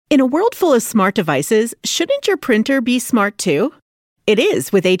In a world full of smart devices, shouldn't your printer be smart too? It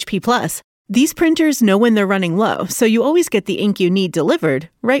is with HP Plus. These printers know when they're running low, so you always get the ink you need delivered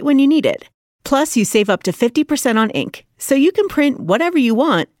right when you need it. Plus, you save up to 50% on ink, so you can print whatever you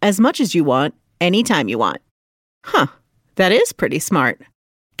want, as much as you want, anytime you want. Huh, that is pretty smart.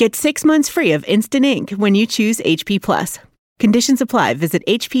 Get 6 months free of instant ink when you choose HP Plus. Conditions apply. Visit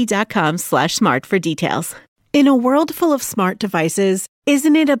hp.com/smart for details. In a world full of smart devices,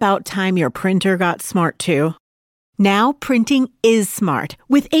 isn't it about time your printer got smart too? Now printing is smart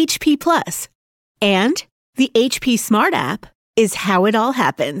with HP Plus. And the HP Smart app is how it all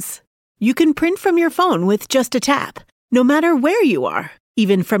happens. You can print from your phone with just a tap, no matter where you are,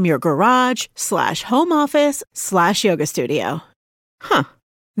 even from your garage/home office/yoga studio. Huh,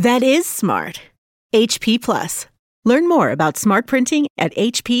 that is smart. HP Plus. Learn more about smart printing at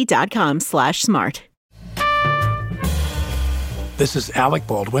hp.com/smart. This is Alec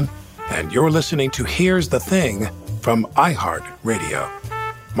Baldwin, and you're listening to Here's the Thing from iHeartRadio.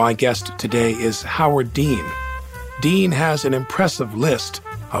 My guest today is Howard Dean. Dean has an impressive list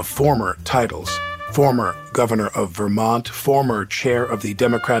of former titles: former governor of Vermont, former chair of the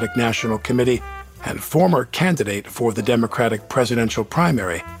Democratic National Committee, and former candidate for the Democratic presidential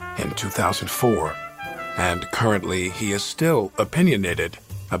primary in 2004. And currently, he is still opinionated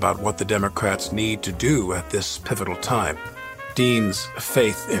about what the Democrats need to do at this pivotal time. Dean's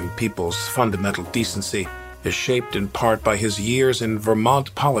faith in people's fundamental decency is shaped in part by his years in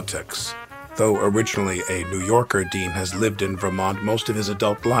Vermont politics. Though originally a New Yorker, Dean has lived in Vermont most of his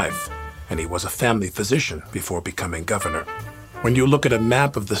adult life, and he was a family physician before becoming governor. When you look at a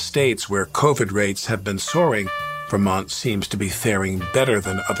map of the states where COVID rates have been soaring, Vermont seems to be faring better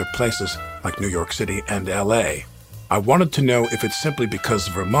than other places like New York City and LA. I wanted to know if it's simply because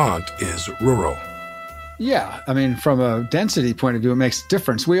Vermont is rural. Yeah, I mean, from a density point of view, it makes a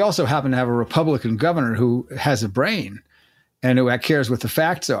difference. We also happen to have a Republican governor who has a brain and who cares what the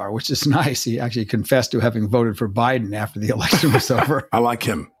facts are, which is nice. He actually confessed to having voted for Biden after the election was over. I like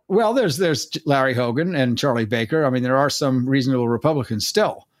him. Well, there's Larry Hogan and Charlie Baker. I mean, there are some reasonable Republicans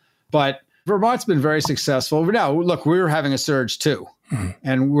still. But Vermont's been very successful. Now, look, we're having a surge too.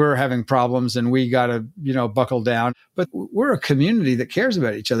 And we're having problems, and we got to, buckle down. But we're a community that cares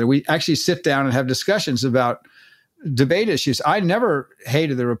about each other. We actually sit down and have discussions about debate issues. I never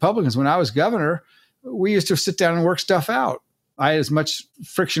hated the Republicans. When I was governor, we used to sit down and work stuff out. I had as much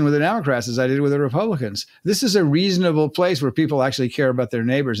friction with the Democrats as I did with the Republicans. This is a reasonable place where people actually care about their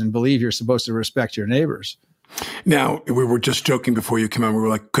neighbors and believe you're supposed to respect your neighbors. Now, we were just joking before you came on. We were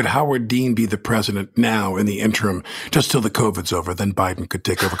like, could Howard Dean be the president now in the interim, just till the COVID's over? Then Biden could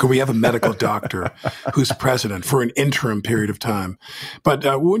take over. Could we have a medical doctor who's president for an interim period of time? But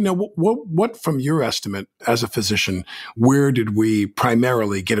what, from your estimate as a physician, where did we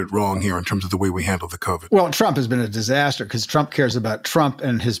primarily get it wrong here in terms of the way we handle the COVID? Well, Trump has been a disaster because Trump cares about Trump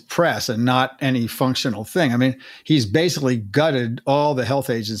and his press and not any functional thing. I mean, he's basically gutted all the health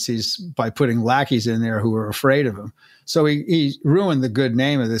agencies by putting lackeys in there who are afraid of him. So he ruined the good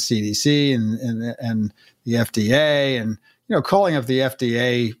name of the CDC and the FDA, and calling up the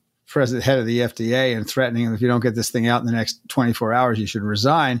FDA head of the FDA and threatening him, if you don't get this thing out in the next 24 hours, you should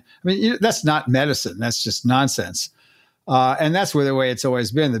resign. I mean, that's not medicine. That's just nonsense. And that's the way it's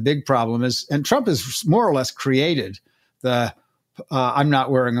always been. The big problem is, and Trump has more or less created the I'm not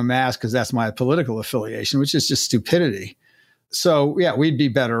wearing a mask because that's my political affiliation, which is just stupidity. So yeah, we'd be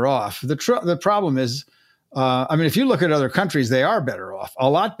better off. The problem is, if you look at other countries, they are better off, a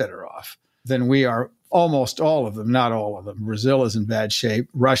lot better off than we are. Almost all of them, not all of them. Brazil is in bad shape.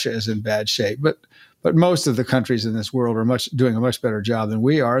 Russia is in bad shape. But most of the countries in this world are doing a much better job than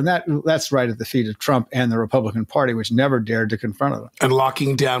we are. And that's right at the feet of Trump and the Republican Party, which never dared to confront them. And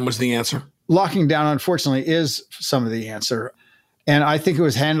locking down was the answer? Locking down, unfortunately, is some of the answer. And I think it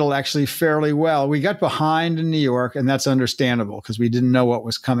was handled actually fairly well. We got behind in New York, and that's understandable because we didn't know what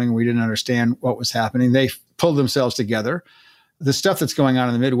was coming. We didn't understand what was happening. They pulled themselves together. The stuff that's going on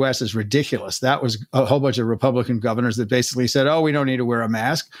in the Midwest is ridiculous. That was a whole bunch of Republican governors that basically said, oh, we don't need to wear a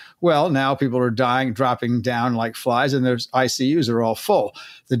mask. Well, now people are dying, dropping down like flies, and their ICUs are all full.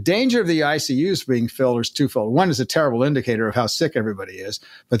 The danger of the ICUs being filled is twofold. One is a terrible indicator of how sick everybody is.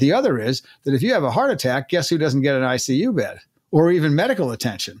 But the other is that if you have a heart attack, guess who doesn't get an ICU bed or even medical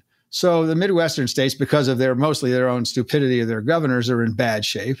attention? So the Midwestern states, because of mostly their own stupidity of their governors, are in bad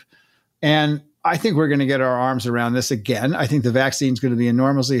shape. And I think we're going to get our arms around this again. I think the vaccine is going to be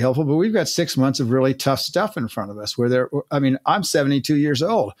enormously helpful, but we've got 6 months of really tough stuff in front of us I'm 72 years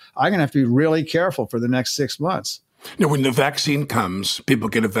old. I'm going to have to be really careful for the next 6 months. Now, when the vaccine comes, people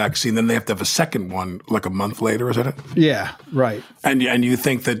get a vaccine, then they have to have a second one like a month later, is that it? Yeah, right. And you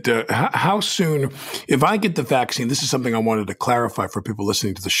think that how soon, if I get the vaccine, this is something I wanted to clarify for people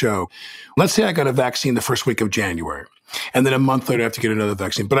listening to the show. Let's say I got a vaccine the first week of January, and then a month later I have to get another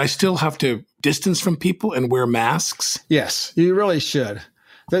vaccine, but I still have to distance from people and wear masks? Yes, you really should.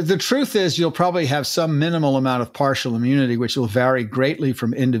 The truth is you'll probably have some minimal amount of partial immunity, which will vary greatly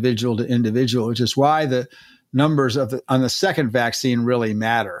from individual to individual, which is why the numbers on the second vaccine really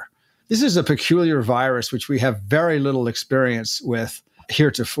matter. This is a peculiar virus, which we have very little experience with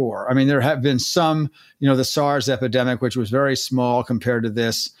heretofore. I mean, there have been some, the SARS epidemic, which was very small compared to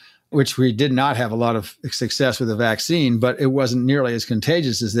this, which we did not have a lot of success with the vaccine, but it wasn't nearly as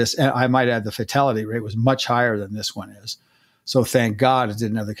contagious as this. And I might add the fatality rate was much higher than this one is. So thank God it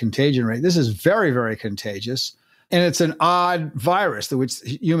didn't have the contagion rate. This is very, very contagious. And it's an odd virus that which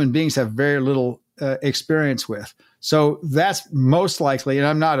human beings have very little experience with. So that's most likely, and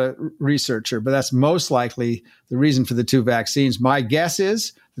I'm not a researcher, but that's most likely the reason for the two vaccines. My guess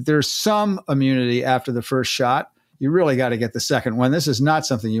is that there's some immunity after the first shot. You really got to get the second one. This is not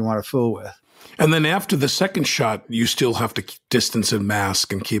something you want to fool with. And then after the second shot, you still have to distance and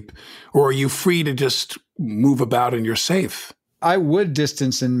mask and or are you free to just move about and you're safe? I would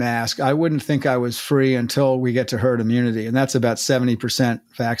distance and mask. I wouldn't think I was free until we get to herd immunity, and that's about 70%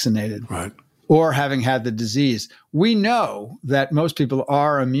 vaccinated. Right. Or having had the disease. We know that most people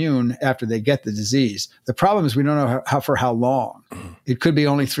are immune after they get the disease. The problem is we don't know for how long. Mm-hmm. It could be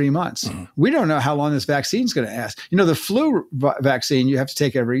only 3 months. Mm-hmm. We don't know how long this vaccine is going to last. The flu vaccine you have to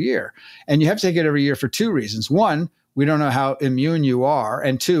take every year. And you have to take it every year for two reasons. One, we don't know how immune you are.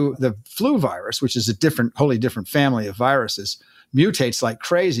 And two, the flu virus, which is a wholly different family of viruses, mutates like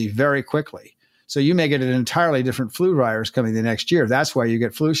crazy very quickly. So you may get an entirely different flu virus coming the next year. That's why you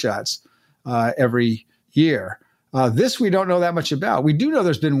get flu shots every year. This we don't know that much about. We do know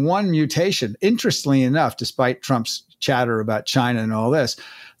there's been one mutation. Interestingly enough, despite Trump's chatter about China and all this,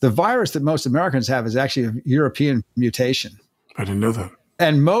 the virus that most Americans have is actually a European mutation. I didn't know that.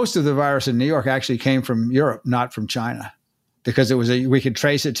 And most of the virus in New York actually came from Europe, not from China, because we could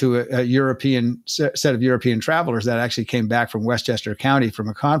trace it to a European set of European travelers that actually came back from Westchester County from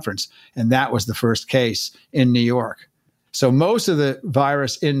a conference. And that was the first case in New York. So most of the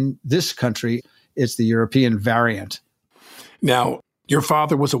virus in this country, it's the European variant. Now, your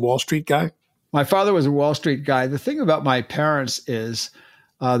father was a Wall Street guy? My father was a Wall Street guy. The thing about my parents is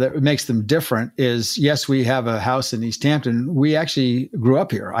that makes them different is, yes, we have a house in East Hampton. We actually grew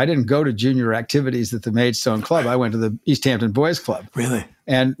up here. I didn't go to junior activities at the Maidstone Club. I went to the East Hampton Boys Club. Really?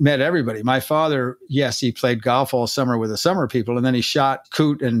 And met everybody. My father, yes, he played golf all summer with the summer people, and then he shot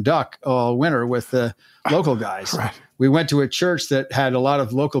coot and duck all winter with the local guys. Right. We went to a church that had a lot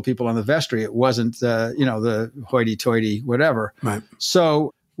of local people on the vestry. It wasn't, the hoity-toity whatever. Right.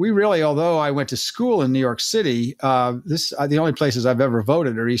 So we really, although I went to school in New York City, the only places I've ever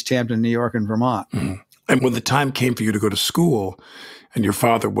voted are East Hampton, New York, and Vermont. Mm-hmm. And when the time came for you to go to school, and your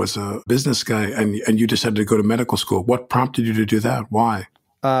father was a business guy, and you decided to go to medical school, what prompted you to do that? Why?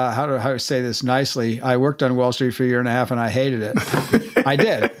 How do I say this nicely? I worked on Wall Street for a year and a half, and I hated it. I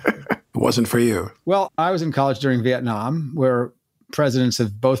did. It wasn't for you. Well, I was in college during Vietnam, where presidents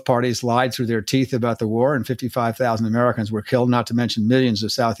of both parties lied through their teeth about the war, and 55,000 Americans were killed, not to mention millions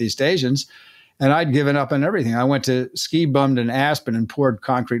of Southeast Asians. And I'd given up on everything. I went to ski bummed in Aspen and poured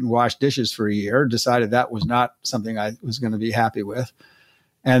concrete and washed dishes for a year, decided that was not something I was going to be happy with.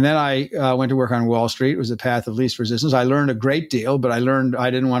 And then I went to work on Wall Street. It was the path of least resistance. I learned a great deal, but I learned I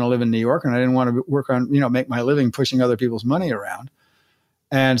didn't want to live in New York, and I didn't want to work on, make my living pushing other people's money around.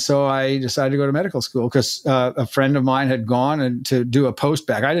 And so I decided to go to medical school because a friend of mine had gone to do a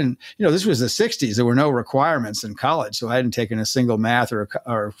post-bac. I didn't, this was the 60s. There were no requirements in college. So I hadn't taken a single math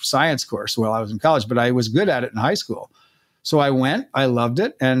or science course while I was in college, but I was good at it in high school. So I went, I loved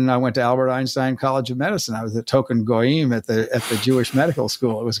it, and I went to Albert Einstein College of Medicine. I was a token goyim at the Jewish medical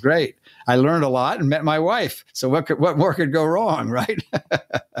school. It was great. I learned a lot and met my wife. So what more could go wrong, right?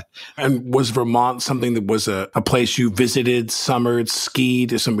 And was Vermont something that was a place you visited, summered,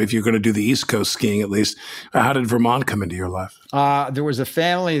 skied? If you're going to do the East Coast skiing, at least, how did Vermont come into your life? There was a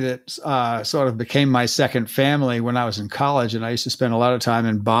family that sort of became my second family when I was in college, and I used to spend a lot of time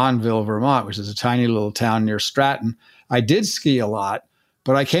in Bonneville, Vermont, which is a tiny little town near Stratton. I did ski a lot,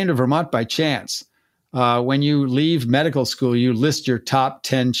 but I came to Vermont by chance. When you leave medical school, you list your top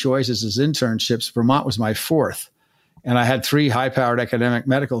 10 choices as internships. Vermont was my fourth. And I had 3 high-powered academic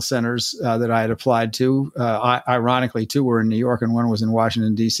medical centers that I had applied to. Ironically, 2 were in New York and 1 was in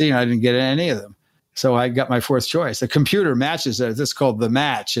Washington, D.C., and I didn't get any of them. So I got my fourth choice. The computer matches it. It's called the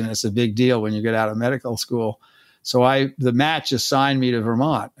match, and it's a big deal when you get out of medical school. So the match assigned me to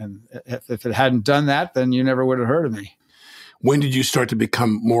Vermont. And if it hadn't done that, then you never would have heard of me. When did you start to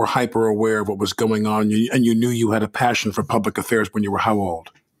become more hyper aware of what was going on? And you knew you had a passion for public affairs when you were how old?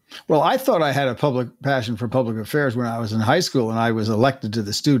 Well, I thought I had a passion for public affairs when I was in high school, and I was elected to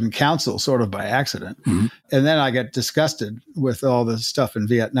the student council sort of by accident. Mm-hmm. And then I got disgusted with all the stuff in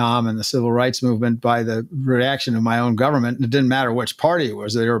Vietnam and the civil rights movement by the reaction of my own government. And it didn't matter which party it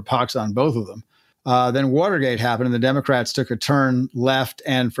was. There were pox on both of them. Then Watergate happened, and the Democrats took a turn left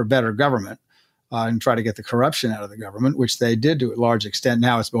and for better government. And try to get the corruption out of the government, which they did to a large extent.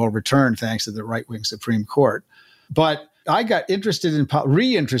 Now it's all returned thanks to the right-wing Supreme Court. But I got reinterested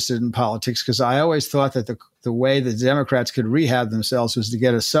in politics because I always thought that the way the Democrats could rehab themselves was to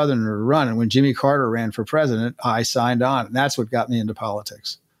get a Southerner to run. And when Jimmy Carter ran for president, I signed on. And that's what got me into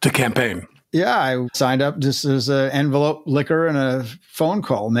politics. To campaign? Yeah, I signed up just as an envelope licker and a phone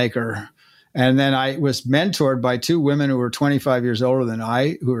call maker. And then I was mentored by two women who were 25 years older than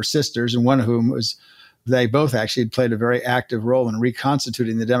I, who were sisters, and one of whom they both actually had played a very active role in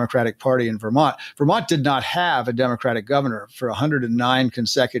reconstituting the Democratic Party in Vermont. Vermont did not have a Democratic governor for 109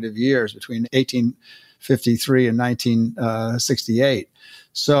 consecutive years between 1853 and 1968.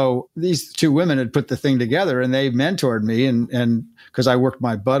 So these two women had put the thing together, and they mentored me, and because I worked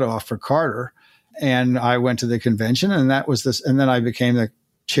my butt off for Carter, and I went to the convention, and that was this, and then I became the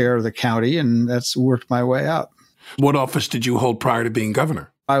chair of the county, and that's worked my way up. What office did you hold prior to being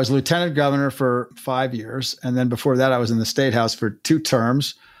governor? I was lieutenant governor for 5 years. And then before that, I was in the State House for 2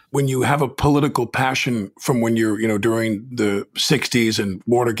 terms. When you have a political passion from when you're, during the 60s and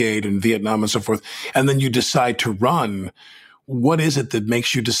Watergate and Vietnam and so forth, and then you decide to run, what is it that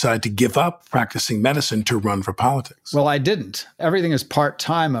makes you decide to give up practicing medicine to run for politics? Well, I didn't. Everything is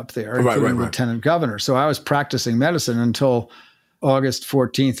part-time up there, including lieutenant governor. So I was practicing medicine until August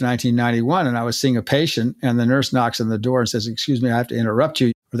 14th, 1991, and I was seeing a patient, and the nurse knocks on the door and says, "Excuse me, I have to interrupt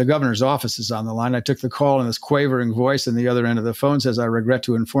you. The governor's office is on the line." I took the call, and this quavering voice on the other end of the phone says, "I regret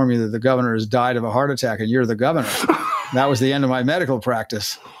to inform you that the governor has died of a heart attack, and you're the governor." That was the end of my medical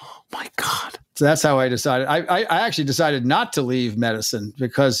practice. Oh, my God. So that's how I decided. I actually decided not to leave medicine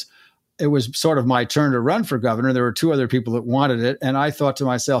because it was sort of my turn to run for governor. There were 2 other people that wanted it. And I thought to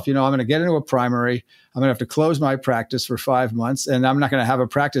myself, I'm going to get into a primary. I'm going to have to close my practice for 5 months, and I'm not going to have a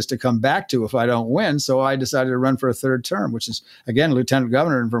practice to come back to if I don't win. So I decided to run for a 3rd term, which is, again, lieutenant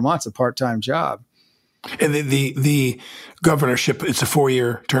governor in Vermont's a part-time job. And the governorship, it's a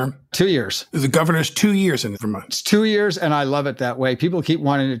 4-year term? 2 years. The governor's 2 years in Vermont. It's 2 years, and I love it that way. People keep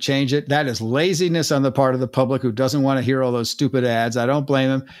wanting to change it. That is laziness on the part of the public who doesn't want to hear all those stupid ads. I don't blame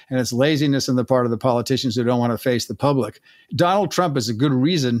them. And it's laziness on the part of the politicians who don't want to face the public. Donald Trump is a good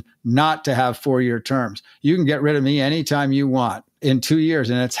reason not to have 4-year terms. You can get rid of me anytime you want in 2 years,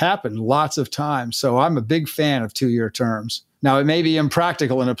 and it's happened lots of times. So I'm a big fan of 2-year terms. Now, it may be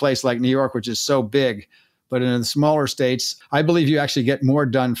impractical in a place like New York, which is so big, but in the smaller states, I believe you actually get more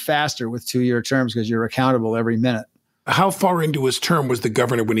done faster with 2-year terms because you're accountable every minute. How far into his term was the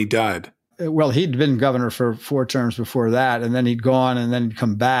governor when he died? Well, he'd been governor for 4 terms before that, and then he'd gone and then he'd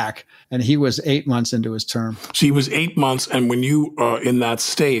come back, and he was 8 months into his term. So he was 8 months, and when you are in that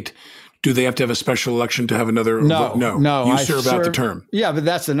state, do they have to have a special election to have another? No. You serve out the term. Yeah, but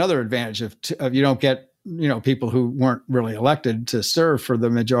that's another advantage of you don't get people who weren't really elected to serve for the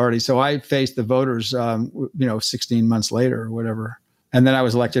majority. So I faced the voters, 16 months later or whatever. And then I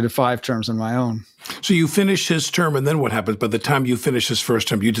was elected to 5 terms on my own. So you finish his term, and then what happens? By the time you finish his first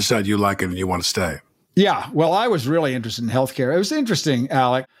term, you decide you like it and you want to stay. Yeah. Well, I was really interested in healthcare. It was interesting,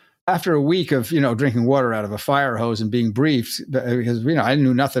 Alec. After a week of, drinking water out of a fire hose and being briefed, because, I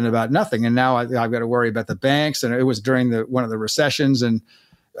knew nothing about nothing. And now I've got to worry about the banks. And it was during one of the recessions, and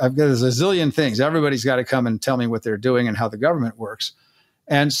I've got a zillion things. Everybody's got to come and tell me what they're doing and how the government works.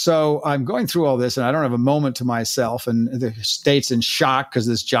 And so I'm going through all this, and I don't have a moment to myself. And the state's in shock because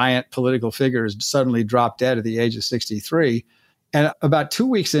this giant political figure has suddenly dropped dead at the age of 63. And about 2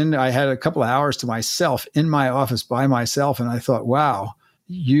 weeks in, I had a couple of hours to myself in my office by myself. And I thought, wow,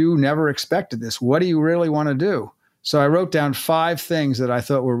 you never expected this. What do you really want to do? So I wrote down 5 things that I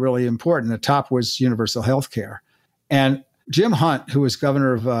thought were really important. The top was universal health care. And Jim Hunt, who was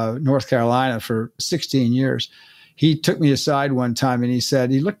governor of North Carolina for 16 years, he took me aside one time and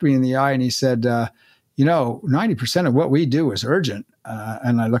he looked me in the eye and he said, 90% of what we do is urgent.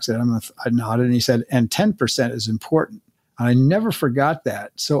 And I looked at him, I nodded, and he said, and 10% is important. And I never forgot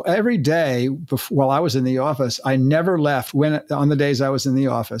that. So every day while I was in the office, I never left on the days I was in the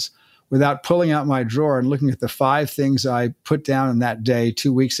office without pulling out my drawer and looking at the 5 things I put down in that day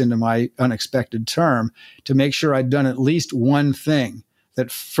 2 weeks into my unexpected term to make sure I'd done at least one thing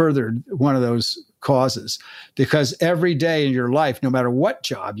that furthered one of those causes, because every day in your life, no matter what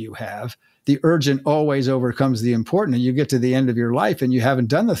job you have, the urgent always overcomes the important. And you get to the end of your life and you haven't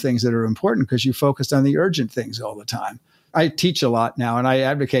done the things that are important because you focused on the urgent things all the time. I teach a lot now, and I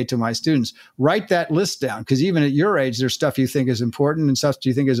advocate to my students, write that list down, because even at your age, there's stuff you think is important and stuff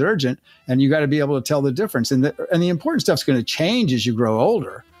you think is urgent, and you got to be able to tell the difference. And the important stuff's going to change as you grow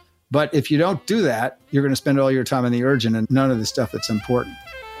older. But if you don't do that, you're going to spend all your time on the urgent and none of the stuff that's important.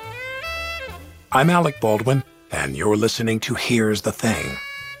 I'm Alec Baldwin, and you're listening to Here's the Thing.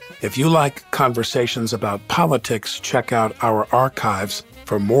 If you like conversations about politics, check out our archives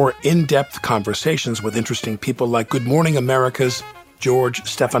for more in-depth conversations with interesting people like Good Morning America's George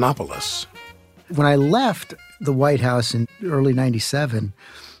Stephanopoulos. When I left the White House in early 97,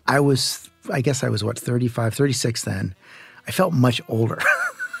 I was 35, 36 then. I felt much older.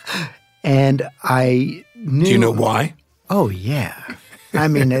 And I knew... Do you know why? Oh, yeah. I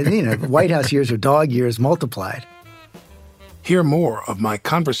mean, the White House years are dog years multiplied. Hear more of my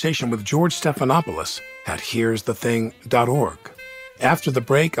conversation with George Stephanopoulos at here'sthething.org. After the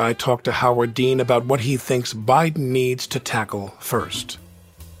break, I talk to Howard Dean about what he thinks Biden needs to tackle first.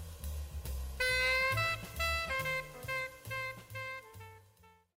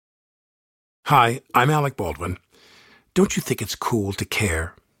 Hi, I'm Alec Baldwin. Don't you think it's cool to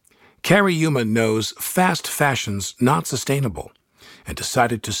care? Carrie Yuma knows fast fashion's not sustainable and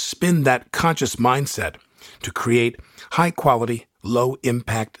decided to spin that conscious mindset to create high-quality,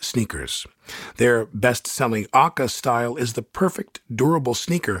 low-impact sneakers. Their best-selling Aka style is the perfect, durable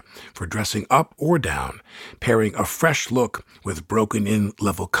sneaker for dressing up or down, pairing a fresh look with broken-in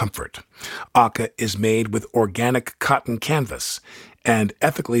level comfort. Aka is made with organic cotton canvas and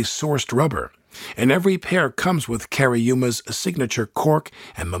ethically sourced rubber, and every pair comes with Carrie Yuma's signature cork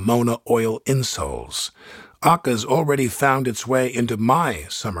and Momona oil insoles. Aka's already found its way into my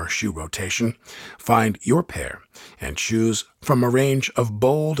summer shoe rotation. Find your pair and choose from a range of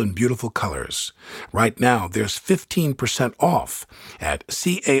bold and beautiful colors. Right now, there's 15% off at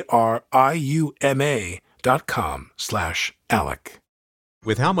CARIUMA.com/Alec.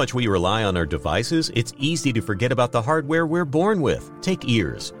 With how much we rely on our devices, it's easy to forget about the hardware we're born with. Take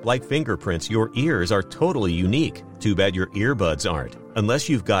ears. Like fingerprints, your ears are totally unique. Too bad your earbuds aren't. Unless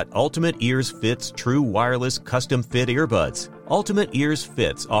you've got Ultimate Ears Fits true wireless custom fit earbuds. Ultimate Ears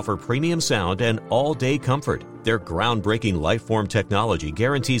Fits offer premium sound and all-day comfort. Their groundbreaking Lifeform technology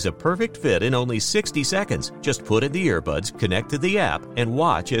guarantees a perfect fit in only 60 seconds. Just put in the earbuds, connect to the app, and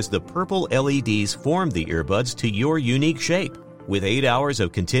watch as the purple LEDs form the earbuds to your unique shape. With 8 hours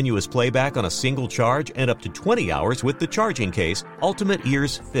of continuous playback on a single charge and up to 20 hours with the charging case, Ultimate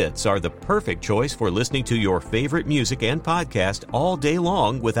Ears Fits are the perfect choice for listening to your favorite music and podcast all day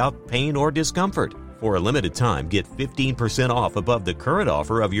long without pain or discomfort. For a limited time, get 15% off above the current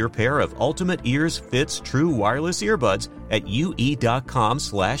offer of your pair of Ultimate Ears Fits true wireless earbuds at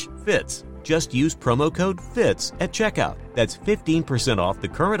ue.com/fits. Just use promo code FITS at checkout. That's 15% off the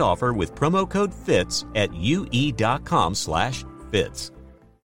current offer with promo code FITS at ue.com/fits.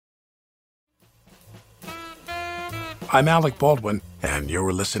 I'm Alec Baldwin, and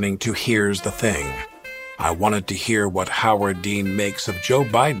you're listening to Here's the Thing. I wanted to hear what Howard Dean makes of Joe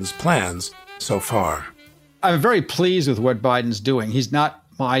Biden's plans so far. I'm very pleased with what Biden's doing. He's not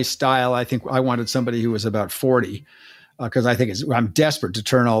my style. I think I wanted somebody who was about 40. Because I think I'm desperate to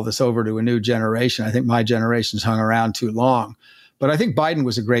turn all this over to a new generation. I think my generation's hung around too long. But I think Biden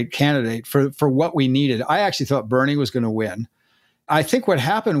was a great candidate for what we needed. I actually thought Bernie was going to win. I think what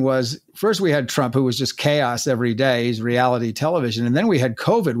happened was, first we had Trump, who was just chaos every day. He's reality television. And then we had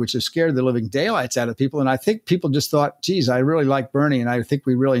COVID, which has scared the living daylights out of people. And I think people just thought, geez, I really like Bernie, and I think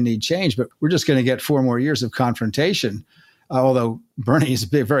we really need change. But we're just going to get 4 more years of confrontation. Although Bernie is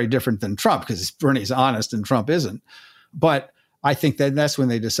very different than Trump, because Bernie's honest and Trump isn't. But I think that's when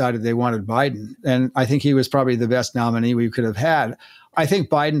they decided they wanted Biden. And I think he was probably the best nominee we could have had. I think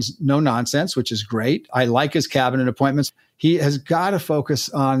Biden's no nonsense, which is great. I like his cabinet appointments. He has got to focus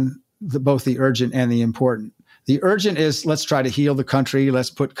on both the urgent and the important. The urgent is, let's try to heal the country.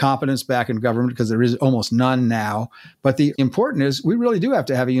 Let's put competence back in government, because there is almost none now. But the important is, we really do have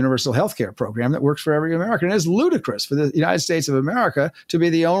to have a universal health care program that works for every American. It is ludicrous for the United States of America to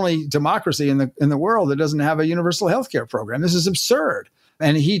be the only democracy in the world that doesn't have a universal health care program. This is absurd.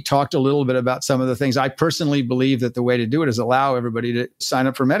 And he talked a little bit about some of the things. I personally believe that the way to do it is allow everybody to sign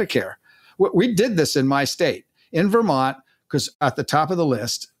up for Medicare. We did this in my state, in Vermont, because at the top of the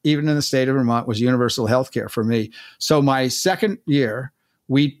list, even in the state of Vermont, was universal health care for me. So my second year,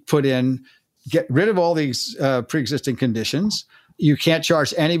 we put in, get rid of all these pre-existing conditions. You can't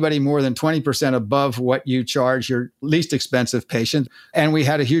charge anybody more than 20% above what you charge your least expensive patient. And we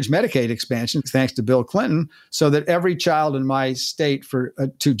had a huge Medicaid expansion, thanks to Bill Clinton, so that every child in my state for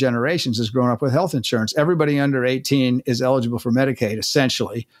 2 generations has grown up with health insurance. Everybody under 18 is eligible for Medicaid,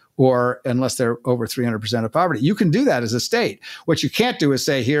 essentially, or unless they're over 300% of poverty. You can do that as a state. What you can't do is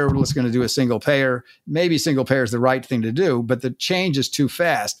say, here, let's going to do a single payer. Maybe single payer is the right thing to do, but the change is too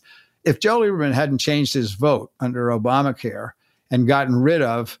fast. If Joe Lieberman hadn't changed his vote under Obamacare and gotten rid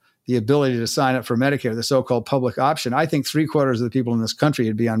of the ability to sign up for Medicare, the so-called public option, I think 3/4 of the people in this country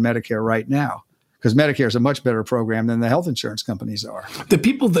would be on Medicare right now, because Medicare is a much better program than the health insurance companies are. The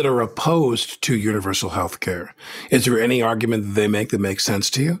people that are opposed to universal health care, is there any argument that they make that makes sense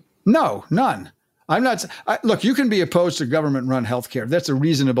to you? No, none. Look, you can be opposed to government-run healthcare. That's a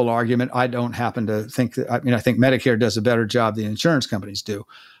reasonable argument. I don't happen to think that. I think Medicare does a better job than insurance companies do.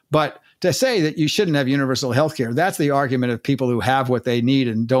 But to say that you shouldn't have universal health care, that's the argument of people who have what they need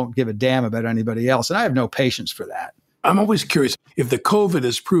and don't give a damn about anybody else. And I have no patience for that. I'm always curious, if the COVID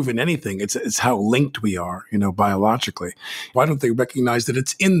has proven anything, it's how linked we are, biologically. Why don't they recognize that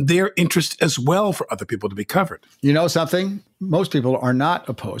it's in their interest as well for other people to be covered? You know something? Most people are not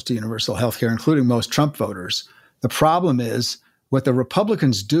opposed to universal health care, including most Trump voters. The problem is what the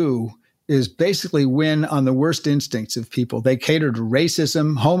Republicans do is basically win on the worst instincts of people. They cater to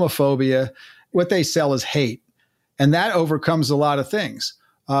racism, homophobia. What they sell is hate. And that overcomes a lot of things.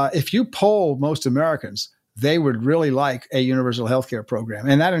 If you poll most Americans, they would really like a universal health care program.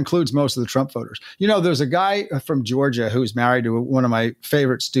 And that includes most of the Trump voters. There's a guy from Georgia who's married to one of my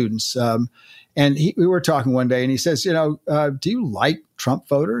favorite students. And we were talking one day and he says, do you like Trump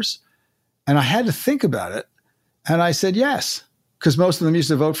voters? And I had to think about it. And I said, yes, because most of them used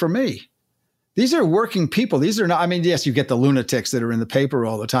to vote for me. These are working people. These are not, yes, you get the lunatics that are in the paper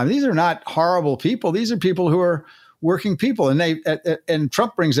all the time. These are not horrible people. These are people who are working people. And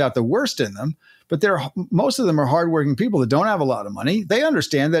Trump brings out the worst in them. But most of them are hardworking people that don't have a lot of money. They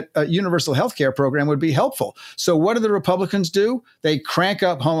understand that a universal health care program would be helpful. So what do the Republicans do? They crank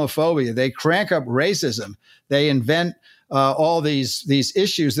up homophobia. They crank up racism. They invent all these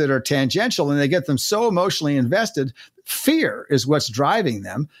issues that are tangential, and they get them so emotionally invested. Fear is what's driving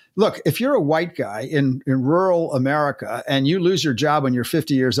them. Look, if you're a white guy in rural America and you lose your job when you're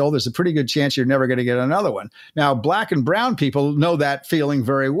 50 years old, there's a pretty good chance you're never going to get another one. Now, black and brown people know that feeling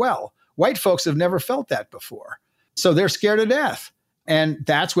very well. White folks have never felt that before. So they're scared to death. And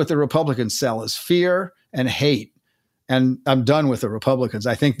that's what the Republicans sell, is fear and hate. And I'm done with the Republicans.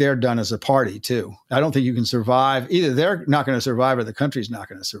 I think they're done as a party, too. I don't think you can survive. Either they're not going to survive or the country's not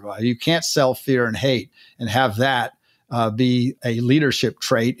going to survive. You can't sell fear and hate and have that be a leadership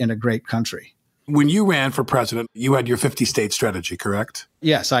trait in a great country. When you ran for president, you had your 50-state strategy, correct?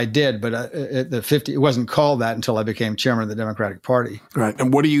 Yes, I did. But it wasn't called that until I became chairman of the Democratic Party. Right.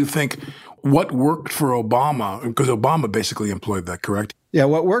 And what do you think, what worked for Obama? Because Obama basically employed that, correct? Yeah,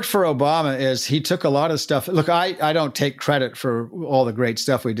 what worked for Obama is he took a lot of stuff. Look, I don't take credit for all the great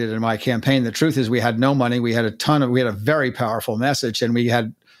stuff we did in my campaign. The truth is we had no money. We had a very powerful message, and we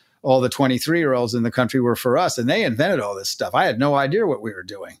had all the 23-year-olds in the country were for us, and they invented all this stuff. I had no idea what we were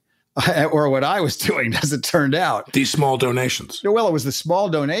doing. Or what I was doing, as it turned out. These small donations. Well, it was the small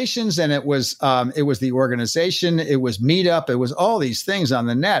donations, and it was the organization, it was Meetup, it was all these things on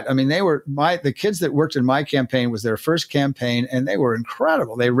the net. The kids that worked in my campaign was their first campaign, and they were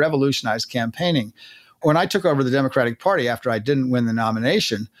incredible. They revolutionized campaigning. When I took over the Democratic Party after I didn't win the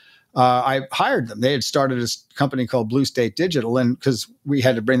nomination, I hired them. They had started a company called Blue State Digital, and because we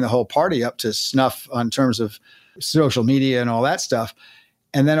had to bring the whole party up to snuff on terms of social media and all that stuff.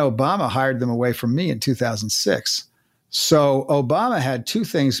 And then Obama hired them away from me in 2006. So Obama had two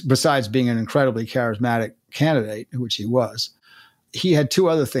things besides being an incredibly charismatic candidate, which he was. He had two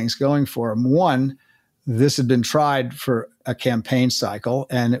other things going for him. One, this had been tried for a campaign cycle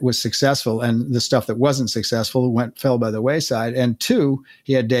and it was successful. And the stuff that wasn't successful fell by the wayside. And two,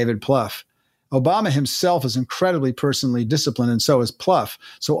 he had David Plouffe. Obama himself is incredibly personally disciplined, and so is Plouffe.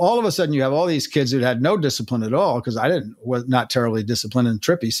 So all of a sudden you have all these kids who had no discipline at all, because was not terribly disciplined, and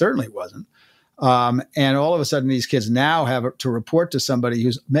Trippy certainly wasn't. And all of a sudden these kids now have to report to somebody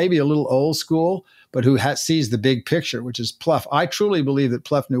who's maybe a little old school, but who sees the big picture, which is Plouffe. I truly believe that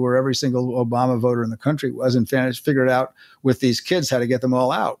Plouffe knew where every single Obama voter in the country was and figured out with these kids how to get them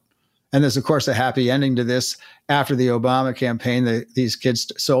all out. And there's, of course, a happy ending to this. After the Obama campaign, these kids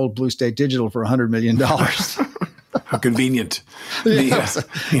sold Blue State Digital for $100 million. How convenient. Yes.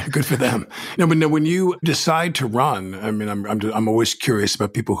 Yeah, good for them. Now, when you decide to run, I'm always curious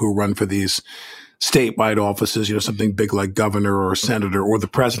about people who run for these statewide offices, something big like governor or senator or the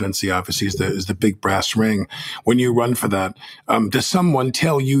presidency, obviously, is the big brass ring. When you run for that, does someone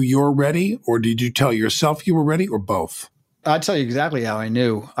tell you you're ready, or did you tell yourself you were ready, or both? I'll tell you exactly how I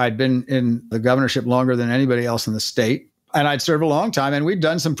knew. I'd been in the governorship longer than anybody else in the state, and I'd served a long time, and we'd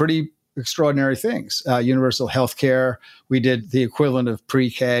done some pretty extraordinary things. Universal health care. We did the equivalent of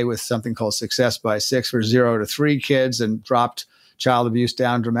pre-K with something called Success by Six for 0 to 3 kids, and dropped child abuse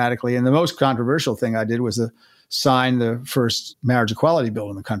down dramatically. And the most controversial thing I did was sign the first marriage equality bill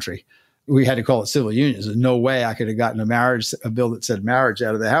in the country. We had to call it civil unions. There's no way I could have gotten a bill that said marriage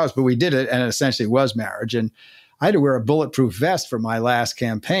out of the House, but we did it, and it essentially was marriage. And I had to wear a bulletproof vest for my last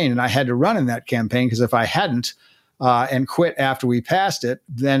campaign, and I had to run in that campaign, because if I hadn't and quit after we passed it,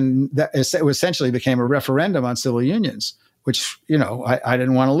 then it essentially became a referendum on civil unions, which, I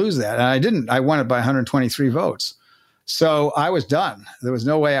didn't want to lose that. And I didn't. I won it by 123 votes. So I was done. There was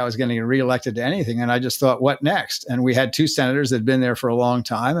no way I was going to get reelected to anything. And I just thought, what next? And we had 2 senators that had been there for a long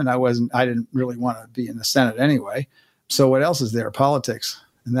time, and I didn't really want to be in the Senate anyway. So what else is there? Politics.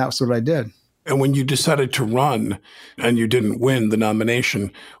 And that's what I did. And when you decided to run and you didn't win the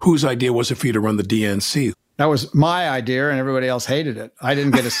nomination, whose idea was it for you to run the DNC? That was my idea, and everybody else hated it. I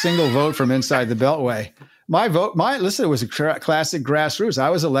didn't get a single vote from inside the Beltway. Listen, it was a classic grassroots. I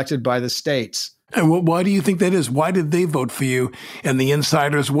was elected by the states. And why do you think that is? Why did they vote for you and the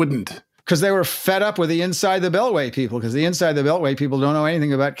insiders wouldn't? Because they were fed up with the inside the Beltway people, because the inside the Beltway people don't know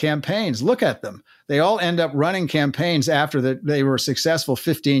anything about campaigns. Look at them. They all end up running campaigns after they were successful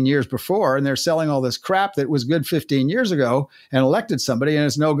 15 years before, and they're selling all this crap that was good 15 years ago and elected somebody, and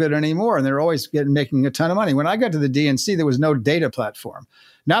it's no good anymore. And they're always making a ton of money. When I got to the DNC, there was no data platform.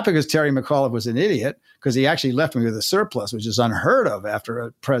 Not because Terry McAuliffe was an idiot, because he actually left me with a surplus, which is unheard of after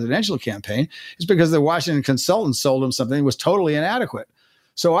a presidential campaign. It's because the Washington consultants sold him something that was totally inadequate.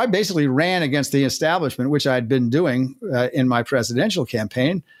 So I basically ran against the establishment, which I'd been doing in my presidential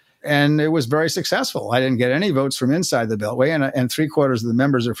campaign, and it was very successful. I didn't get any votes from inside the Beltway, and 3/4 of the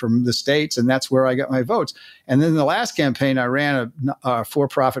members are from the states, and that's where I got my votes. And then the last campaign, I ran a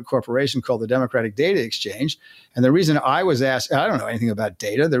for-profit corporation called the Democratic Data Exchange, and the reason I was asked, I don't know anything about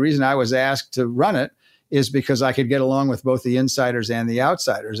data, the reason I was asked to run it is because I could get along with both the insiders and the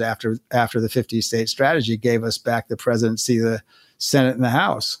outsiders after the 50-state strategy gave us back the presidency, the Senate, and the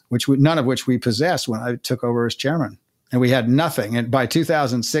House, none of which we possessed when I took over as chairman. And we had nothing. And by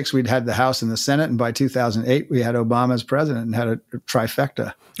 2006, we'd had the House and the Senate. And by 2008, we had Obama as president and had a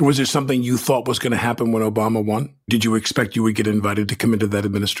trifecta. Was there something you thought was going to happen when Obama won? Did you expect you would get invited to come into that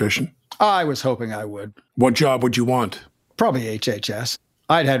administration? I was hoping I would. What job would you want? Probably HHS.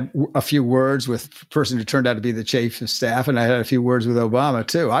 I'd had a few words with the person who turned out to be the chief of staff, and I had a few words with Obama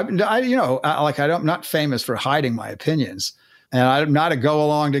too. I'm not famous for hiding my opinions. And I'm not a go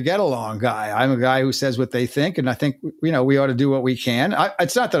along to get along guy. I'm a guy who says what they think. And I think, we ought to do what we can.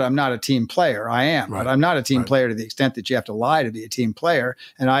 It's not that I'm not a team player. I am, right. But I'm not a team player to the extent that you have to lie to be a team player.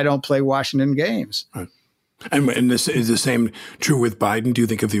 And I don't play Washington games. Right. And this is the same true with Biden. Do you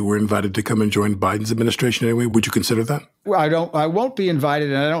think if you were invited to come and join Biden's administration anyway, would you consider that? Well, I won't be invited,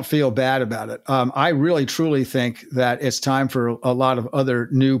 and I don't feel bad about it. I really, truly think that it's time for a lot of other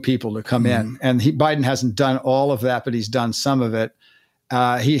new people to come in. And Biden hasn't done all of that, but he's done some of it.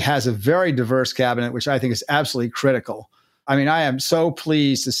 He has a very diverse cabinet, which I think is absolutely critical. I mean, I am so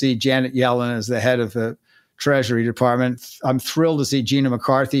pleased to see Janet Yellen as the head of the Treasury Department. I'm thrilled to see Gina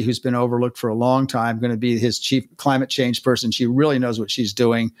McCarthy, who's been overlooked for a long time, going to be his chief climate change person. She really knows what she's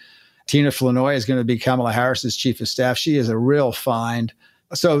doing. Tina Flournoy is going to be Kamala Harris's chief of staff. She is a real find.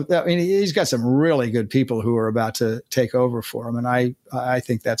 So, I mean, he's got some really good people who are about to take over for him. And I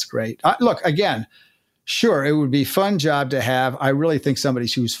think that's great. Look, again, sure, it would be a fun job to have. I really think somebody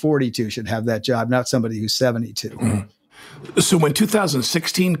who's 42 should have that job, not somebody who's 72. Mm-hmm. So when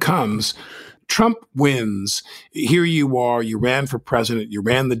 2016 comes, Trump wins. Here you are. You ran for president. You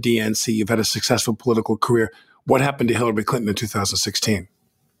ran the DNC. You've had a successful political career. What happened to Hillary Clinton in 2016?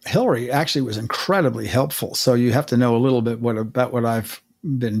 Hillary actually was incredibly helpful. So you have to know a little bit about what I've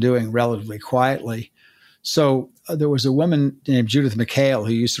been doing relatively quietly. So there was a woman named Judith McHale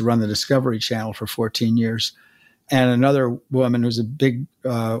who used to run the Discovery Channel for 14 years. And another woman who's a big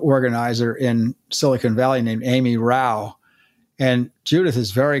organizer in Silicon Valley named Amy Rao. And Judith is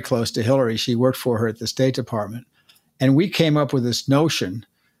very close to Hillary. She worked for her at the State Department. And we came up with this notion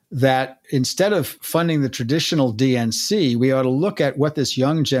that instead of funding the traditional DNC, we ought to look at what this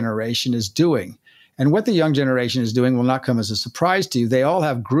young generation is doing. And what the young generation is doing will not come as a surprise to you. They all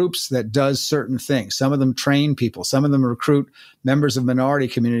have groups that does certain things. Some of them train people. Some of them recruit members of minority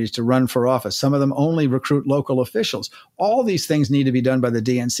communities to run for office. Some of them only recruit local officials. All these things need to be done by the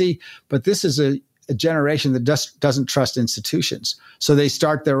DNC. But this is a generation that doesn't trust institutions. So they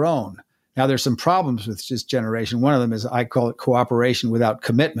start their own. Now, there's some problems with this generation. One of them is, I call it cooperation without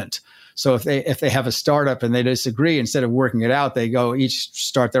commitment. So if they have a startup and they disagree, instead of working it out, they go each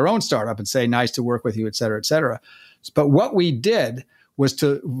start their own startup and say, nice to work with you, et cetera, et cetera. But what we did was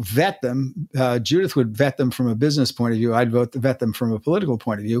to vet them. Judith would vet them from a business point of view. I'd vet them from a political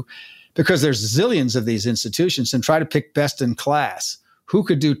point of view, because there's zillions of these institutions, and try to pick best in class. Who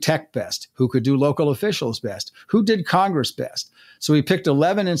could do tech best? Who could do local officials best? Who did Congress best? So we picked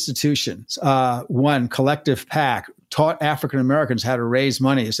 11 institutions. One, Collective PAC, taught African Americans how to raise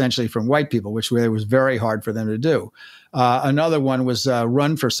money essentially from white people, which was very hard for them to do. Another one was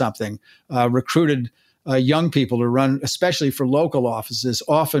Run for Something, recruited young people to run, especially for local offices,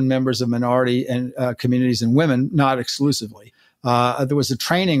 often members of minority and communities and women, not exclusively. There was a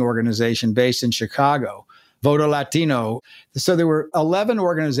training organization based in Chicago, Voto Latino. So there were 11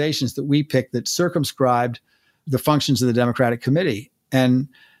 organizations that we picked that circumscribed the functions of the Democratic Committee. And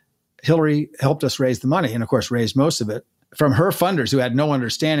Hillary helped us raise the money, and of course raised most of it from her funders, who had no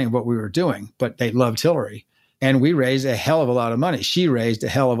understanding of what we were doing, but they loved Hillary. And we raised a hell of a lot of money. She raised a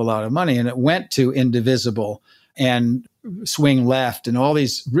hell of a lot of money, and it went to Indivisible and Swing Left and all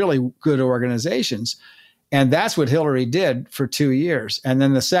these really good organizations. And that's what Hillary did for 2 years. And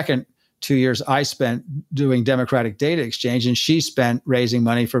then the second 2 years I spent doing Democratic Data Exchange, and she spent raising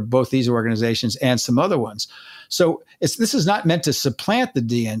money for both these organizations and some other ones. So this is not meant to supplant the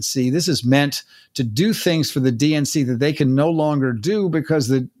DNC. This is meant to do things for the DNC that they can no longer do, because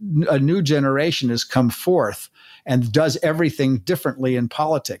a new generation has come forth and does everything differently in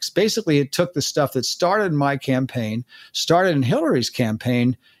politics. Basically, it took the stuff that started in my campaign, started in Hillary's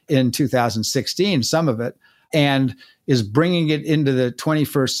campaign in 2016, some of it, and is bringing it into the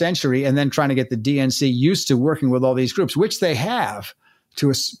 21st century, and then trying to get the DNC used to working with all these groups, which they have to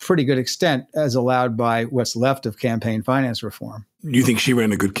a pretty good extent, as allowed by what's left of campaign finance reform. Do you think she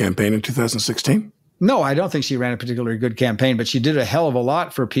ran a good campaign in 2016? No, I don't think she ran a particularly good campaign, but she did a hell of a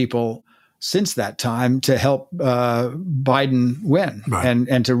lot for people since that time to help Biden win, right,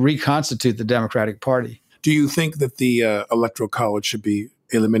 and to reconstitute the Democratic Party. Do you think that the Electoral College should be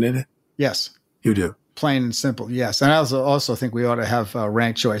eliminated? Yes. You do? Plain and simple, yes. And I also think we ought to have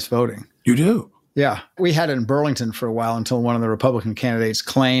ranked choice voting. You do? Yeah. We had it in Burlington for a while until one of the Republican candidates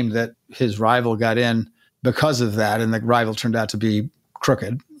claimed that his rival got in because of that, and the rival turned out to be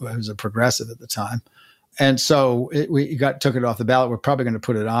crooked. He was a progressive at the time. And so we took it off the ballot. We're probably going to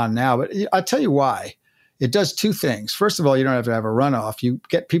put it on now. But I'll tell you why. It does two things. First of all, you don't have to have a runoff. You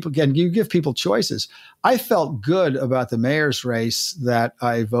give people choices. I felt good about the mayor's race that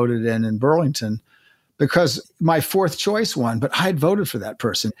I voted in Burlington, because my fourth choice won, but I'd voted for that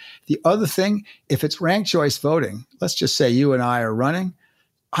person. The other thing, if it's ranked choice voting, let's just say you and I are running,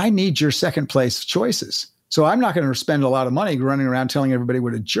 I need your second place choices. So I'm not going to spend a lot of money running around telling everybody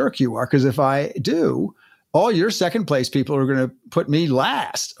what a jerk you are, because if I do, all your second place people are going to put me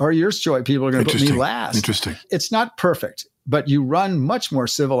last, or your choice people are going to put me last. Interesting. It's not perfect, but you run much more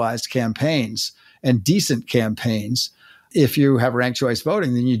civilized campaigns and decent campaigns if you have ranked choice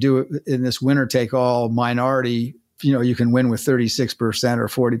voting than you do in this winner-take-all minority. You can win with 36% or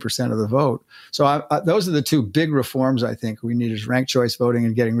 40% of the vote. So those are the two big reforms I think we need, is ranked choice voting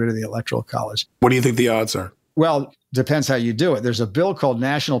and getting rid of the Electoral College. What do you think the odds are? Well, depends how you do it. There's a bill called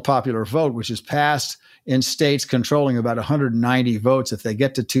National Popular Vote, which is passed in states controlling about 190 votes. If they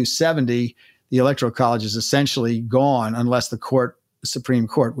get to 270, the Electoral College is essentially gone, unless the Supreme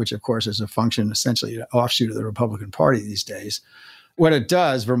Court, which of course is a function, essentially an offshoot of the Republican Party these days. What it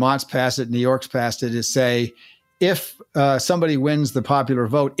does, Vermont's passed it, New York's passed it, is say, if somebody wins the popular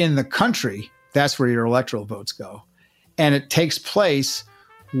vote in the country, that's where your electoral votes go. And it takes place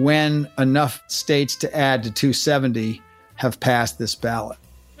when enough states to add to 270 have passed this ballot.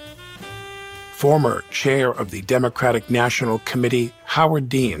 Former chair of the Democratic National Committee, Howard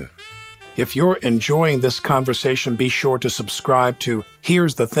Dean. If you're enjoying this conversation, be sure to subscribe to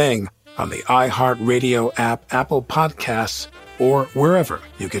Here's the Thing on the iHeartRadio app, Apple Podcasts, or wherever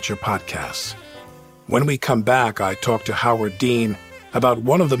you get your podcasts. When we come back, I talk to Howard Dean about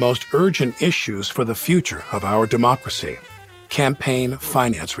one of the most urgent issues for the future of our democracy, campaign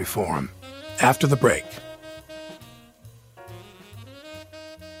finance reform. After the break.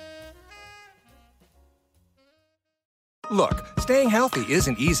 Look, staying healthy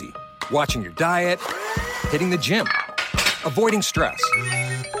isn't easy. Watching your diet, hitting the gym, avoiding stress.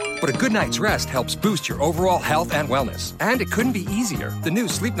 But a good night's rest helps boost your overall health and wellness. And it couldn't be easier. The new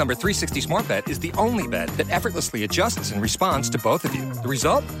Sleep Number 360 Smart Bed is the only bed that effortlessly adjusts and responds to both of you. The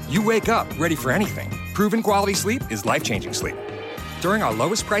result? You wake up ready for anything. Proven quality sleep is life-changing sleep. During our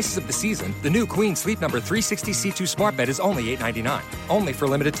lowest prices of the season, the new Queen Sleep Number 360 C2 Smart Bed is only $8.99. Only for a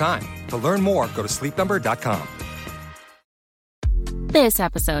limited time. To learn more, go to sleepnumber.com. This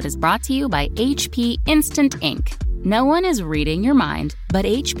episode is brought to you by HP Instant Ink. No one is reading your mind, but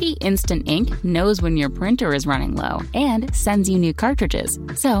HP Instant Ink knows when your printer is running low and sends you new cartridges,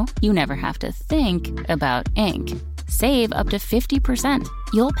 so you never have to think about ink. Save up to 50%.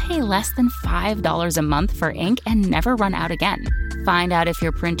 You'll pay less than $5 a month for ink and never run out again. Find out if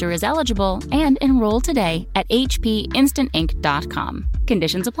your printer is eligible and enroll today at hpinstantink.com.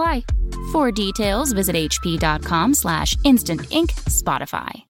 Conditions apply. For details, visit hp.com/instantink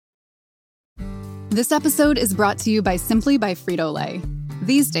Spotify. This episode is brought to you by Simply by Frito-Lay.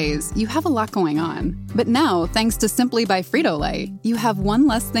 These days, you have a lot going on. But now, thanks to Simply by Frito-Lay, you have one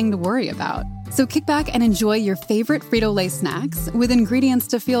less thing to worry about. So kick back and enjoy your favorite Frito-Lay snacks with ingredients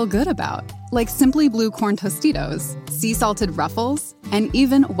to feel good about, like Simply Blue Corn Tostitos, sea salted Ruffles, and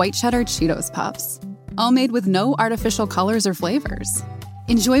even white cheddar Cheetos Puffs. All made with no artificial colors or flavors.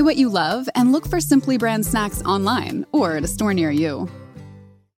 Enjoy what you love and look for Simply brand snacks online or at a store near you.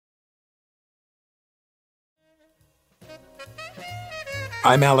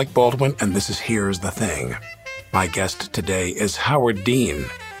 I'm Alec Baldwin, and this is Here's the Thing. My guest today is Howard Dean.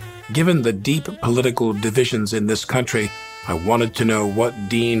 Given the deep political divisions in this country, I wanted to know what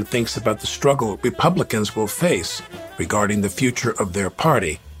Dean thinks about the struggle Republicans will face regarding the future of their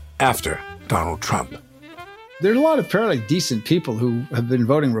party after Donald Trump. There are a lot of fairly decent people who have been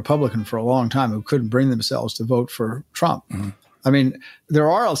voting Republican for a long time who couldn't bring themselves to vote for Trump. Mm-hmm. I mean,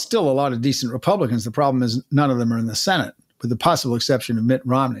 there are still a lot of decent Republicans. The problem is none of them are in the Senate, with the possible exception of Mitt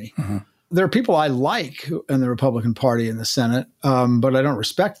Romney. Mm-hmm. There are people I like in the Republican Party in the Senate, but I don't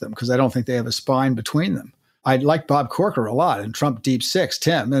respect them because I don't think they have a spine between them. I like Bob Corker a lot and Trump Deep Six,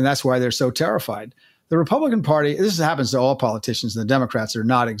 Tim, and that's why they're so terrified. The Republican Party, this happens to all politicians, the Democrats are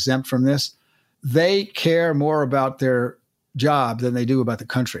not exempt from this. They care more about their job than they do about the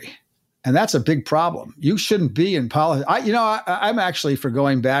country. And that's a big problem. You shouldn't be in politics. I'm actually for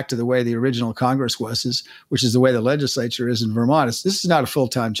going back to the way the original Congress was, which is the way the legislature is in Vermont. This is not a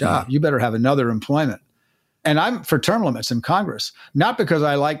full-time job. You better have another employment. And I'm for term limits in Congress, not because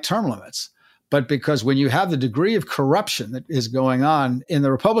I like term limits, but because when you have the degree of corruption that is going on in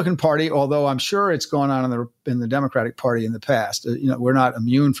the Republican Party, although I'm sure it's gone on in the Democratic Party in the past, we're not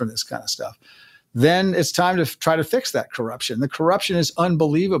immune from this kind of stuff. Then it's time to try to fix that corruption. The corruption is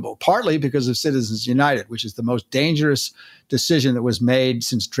unbelievable, partly because of Citizens United, which is the most dangerous decision that was made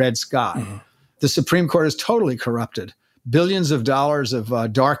since Dred Scott. Mm-hmm. The Supreme Court is totally corrupted. Billions of dollars of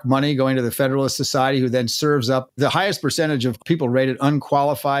dark money going to the Federalist Society, who then serves up the highest percentage of people rated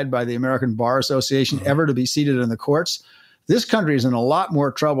unqualified by the American Bar Association ever to be seated in the courts. This country is in a lot more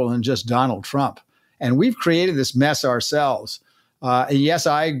trouble than just Donald Trump. And we've created this mess ourselves. And yes,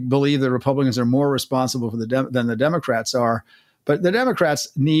 I believe the Republicans are more responsible for than the Democrats are, but the Democrats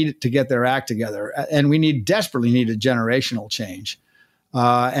need to get their act together, and we desperately need a generational change,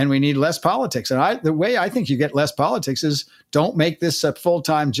 and we need less politics. And the way I think you get less politics is don't make this a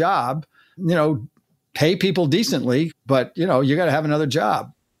full-time job. Pay people decently, but you got to have another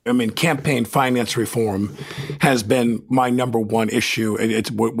job. I mean, campaign finance reform has been my number one issue. It's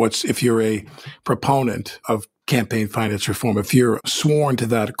if you're a proponent of campaign finance reform, if you're sworn to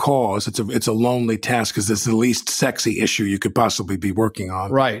that cause, it's a lonely task because it's the least sexy issue you could possibly be working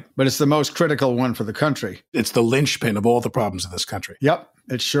on. Right. But it's the most critical one for the country. It's the linchpin of all the problems in this country. Yep.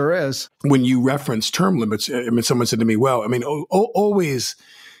 It sure is. When you reference term limits, someone said to me, always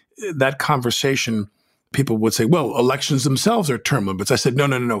that conversation, people would say, well, elections themselves are term limits. I said,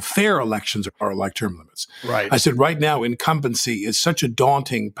 no. Fair elections are like term limits. Right. I said, right now, incumbency is such a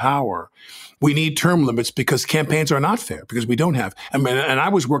daunting power. We need term limits because campaigns are not fair, because we don't have. And I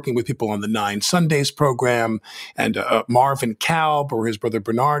was working with people on the 9 Sundays program, and Marvin Kalb, or his brother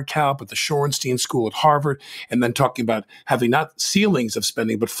Bernard Kalb, at the Shorenstein School at Harvard, and then talking about having not ceilings of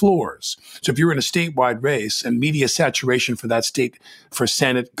spending, but floors. So if you're in a statewide race and media saturation for that state, for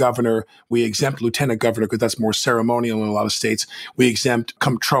Senate, governor, we exempt lieutenant governor because that's more ceremonial in a lot of states. We exempt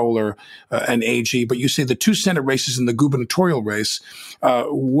comptroller and AG. But you say the 2 Senate races in the gubernatorial race,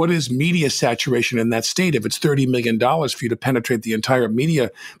 what is media saturation in that state? If it's $30 million for you to penetrate the entire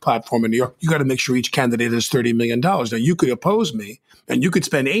media platform in New York, you got to make sure each candidate has $30 million. Now, you could oppose me and you could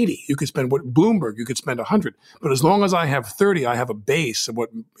spend 80. You could spend Bloomberg, you could spend 100. But as long as I have 30, I have a base of what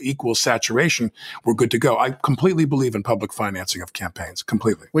equals saturation, we're good to go. I completely believe in public financing of campaigns,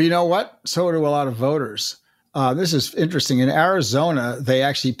 completely. Well, you know what? So do a lot of voters. This is interesting. In Arizona, they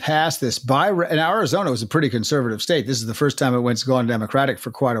actually passed this and Arizona was a pretty conservative state. This is the first time it's gone Democratic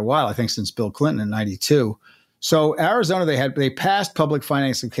for quite a while, I think since Bill Clinton in 92. So Arizona, they passed public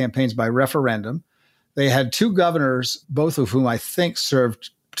financing campaigns by referendum. They had 2 governors, both of whom I think served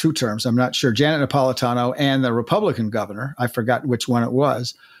 2 terms. I'm not sure, Janet Napolitano and the Republican governor, I forgot which one it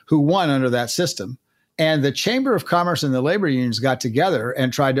was, who won under that system. And the Chamber of Commerce and the labor unions got together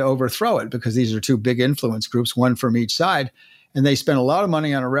and tried to overthrow it because these are 2 big influence groups, one from each side. And they spent a lot of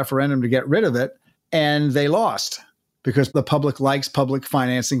money on a referendum to get rid of it. And they lost because the public likes public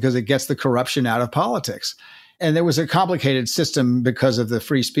financing because it gets the corruption out of politics. And there was a complicated system because of the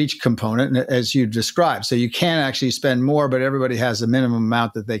free speech component, as you described. So you can actually spend more, but everybody has a minimum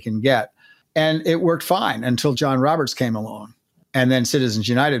amount that they can get. And it worked fine until John Roberts came along. And then Citizens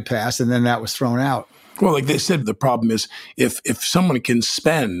United passed, and then that was thrown out. Well, like they said, the problem is if someone can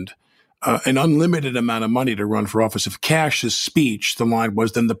spend an unlimited amount of money to run for office, if cash is speech, the line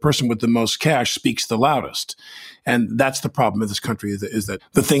was, then the person with the most cash speaks the loudest. And that's the problem in this country is that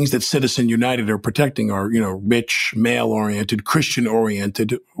the things that Citizen United are protecting are, rich, male-oriented,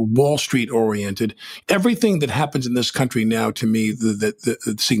 Christian-oriented, Wall Street-oriented. Everything that happens in this country now, to me,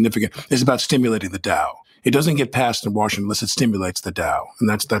 the significant is about stimulating the Dow. It doesn't get passed in Washington unless it stimulates the Dow. And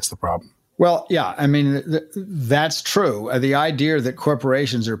that's the problem. Well, yeah, I mean, that's true. The idea that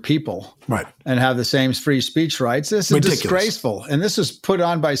corporations are people and have the same free speech rights, this is disgraceful. And this was put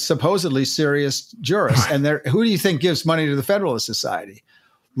on by supposedly serious jurists. Right. And who do you think gives money to the Federalist Society?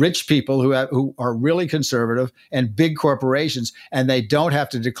 Rich people who are really conservative and big corporations, and they don't have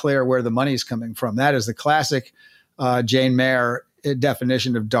to declare where the money is coming from. That is the classic Jane Mayer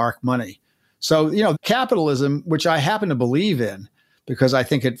definition of dark money. So, capitalism, which I happen to believe in, because I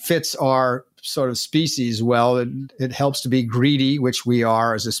think it fits our sort of species well. It helps to be greedy, which we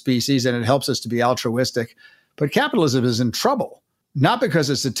are as a species, and it helps us to be altruistic. But capitalism is in trouble, not because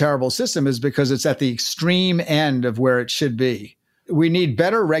it's a terrible system, it's because it's at the extreme end of where it should be. We need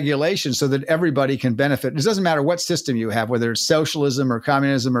better regulation so that everybody can benefit. It doesn't matter what system you have, whether it's socialism or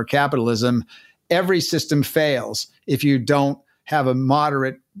communism or capitalism, every system fails if you don't have a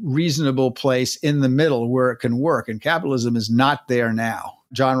moderate, reasonable place in the middle where it can work. And capitalism is not there now.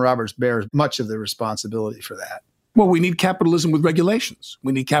 John Roberts bears much of the responsibility for that. Well, we need capitalism with regulations.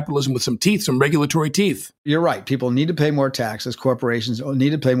 We need capitalism with some teeth, some regulatory teeth. You're right. People need to pay more taxes. Corporations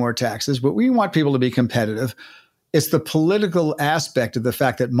need to pay more taxes. But we want people to be competitive. It's the political aspect of the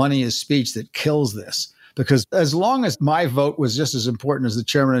fact that money is speech that kills this. Because as long as my vote was just as important as the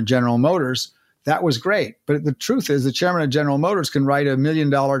chairman of General Motors, that was great. But the truth is the chairman of General Motors can write $1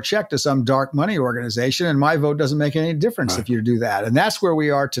 million check to some dark money organization, and my vote doesn't make any difference if you do that. And that's where we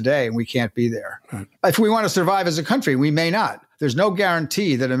are today, and we can't be there. Right. If we want to survive as a country, we may not. There's no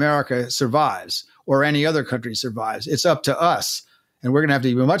guarantee that America survives or any other country survives. It's up to us. And we're going to have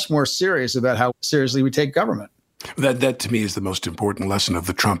to be much more serious about how seriously we take government. That to me is the most important lesson of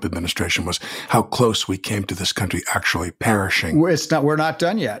the Trump administration was how close we came to this country actually perishing. We're not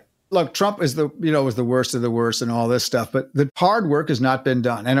done yet. Look, Trump is was the worst of the worst and all this stuff, but the hard work has not been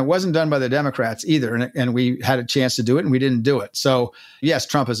done. And it wasn't done by the Democrats either. And we had a chance to do it and we didn't do it. So yes,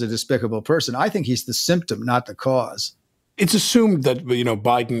 Trump is a despicable person. I think he's the symptom, not the cause. It's assumed that,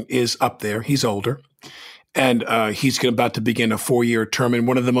 Biden is up there. He's older. And he's about to begin a 4-year term in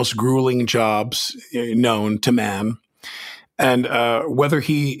one of the most grueling jobs known to man. And whether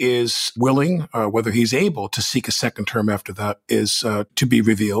he is willing, whether he's able to seek a second term after that is to be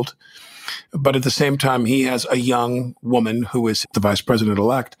revealed. But at the same time, he has a young woman who is the vice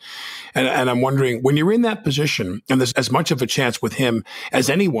president-elect. And I'm wondering, when you're in that position, and there's as much of a chance with him as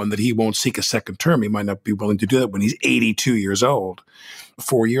anyone that he won't seek a second term, he might not be willing to do that when he's 82 years old,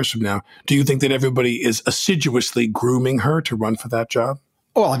 4 years from now. Do you think that everybody is assiduously grooming her to run for that job?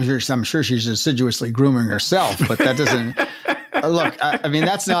 Well, I'm sure she's assiduously grooming herself, but that doesn't look, I mean,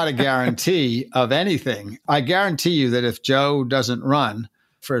 that's not a guarantee of anything. I guarantee you that if Joe doesn't run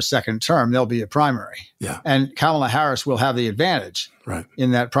for a second term, there'll be a primary. Yeah. And Kamala Harris will have the advantage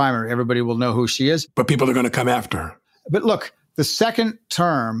in that primary. Everybody will know who she is. But people are going to come after her. But look, the second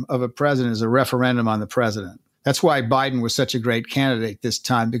term of a president is a referendum on the president. That's why Biden was such a great candidate this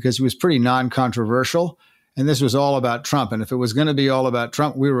time, because he was pretty non-controversial. And this was all about Trump. And if it was going to be all about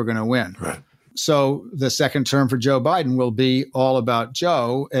Trump, we were going to win. Right. So the second term for Joe Biden will be all about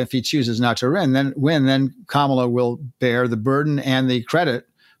Joe. If he chooses not to win, then Kamala will bear the burden and the credit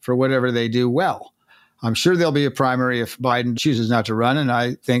for whatever they do well. I'm sure there'll be a primary if Biden chooses not to run. And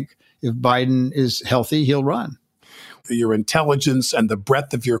I think if Biden is healthy, he'll run. Your intelligence and the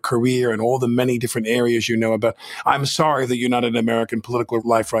breadth of your career and all the many different areas you know about. I'm sorry that you're not in American political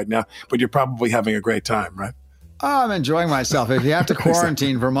life right now, but you're probably having a great time, right? Oh, I'm enjoying myself. If you have to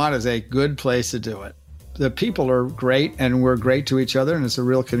quarantine, Vermont is a good place to do it. The people are great, and we're great to each other, and it's a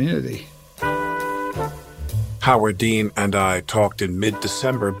real community. Howard Dean and I talked in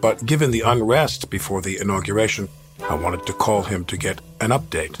mid-December, but given the unrest before the inauguration, I wanted to call him to get an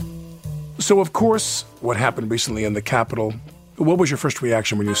update. So, of course, what happened recently in the Capitol, what was your first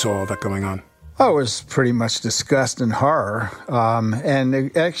reaction when you saw all that going on? Oh, it was pretty much disgust and horror.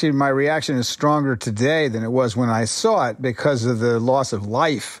 And actually, my reaction is stronger today than it was when I saw it because of the loss of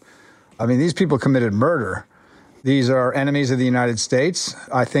life. I mean, these people committed murder. These are enemies of the United States.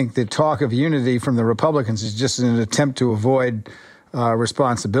 I think the talk of unity from the Republicans is just an attempt to avoid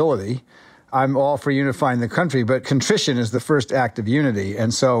responsibility. I'm all for unifying the country, but contrition is the first act of unity.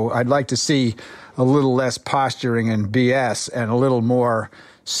 And so I'd like to see a little less posturing and BS and a little more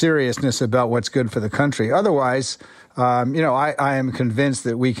seriousness about what's good for the country. Otherwise, I am convinced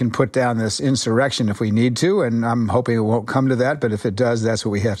that we can put down this insurrection if we need to, and I'm hoping it won't come to that. But if it does, that's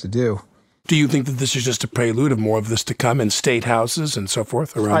what we have to do. Do you think that this is just a prelude of more of this to come in state houses and so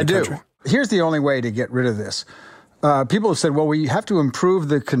forth around the country? I do. Here's the only way to get rid of this. People have said, well, we have to improve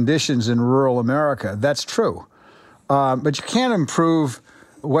the conditions in rural America. That's true. But you can't improve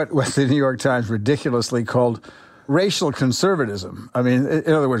what the New York Times ridiculously called racial conservatism. I mean,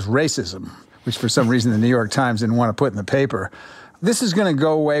 in other words, racism, which for some reason the New York Times didn't want to put in the paper. This is going to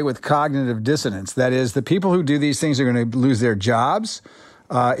go away with cognitive dissonance. That is, the people who do these things are going to lose their jobs.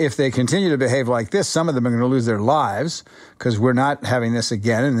 If they continue to behave like this, some of them are going to lose their lives because we're not having this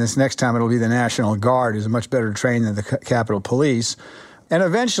again. And this next time it'll be the National Guard, who's much better trained than the Capitol Police. And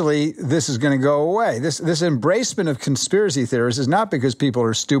eventually this is going to go away. This embracement of conspiracy theories is not because people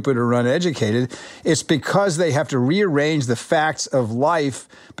are stupid or uneducated. It's because they have to rearrange the facts of life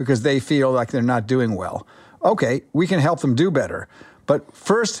because they feel like they're not doing well. Okay, we can help them do better. But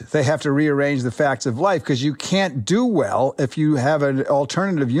first, they have to rearrange the facts of life because you can't do well if you have an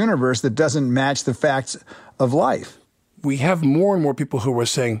alternative universe that doesn't match the facts of life. We have more and more people who are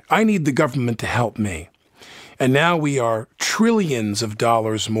saying, I need the government to help me. And now we are trillions of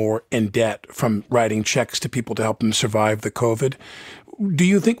dollars more in debt from writing checks to people to help them survive the COVID. Do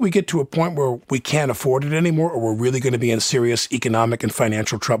you think we get to a point where we can't afford it anymore, or we're really going to be in serious economic and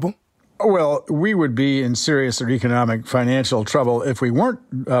financial trouble? Well, we would be in serious or economic financial trouble if we weren't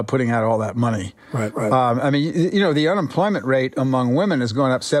putting out all that money. Right. I mean, the unemployment rate among women has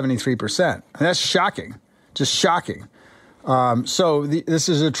gone up 73%. And that's shocking, just shocking. This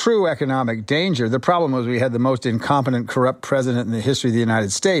is a true economic danger. The problem was we had the most incompetent, corrupt president in the history of the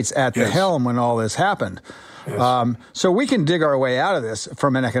United States at the helm when all this happened. Yes. So we can dig our way out of this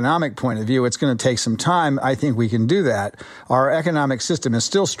from an economic point of view. It's going to take some time. I think we can do that. Our economic system is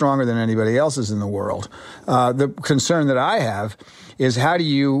still stronger than anybody else's in the world. The concern that I have is how do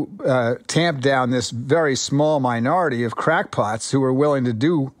you tamp down this very small minority of crackpots who are willing to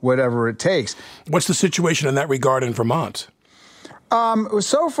do whatever it takes? What's the situation in that regard in Vermont?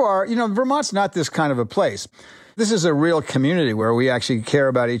 So far, Vermont's not this kind of a place. This is a real community where we actually care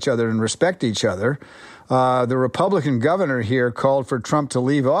about each other and respect each other. The Republican governor here called for Trump to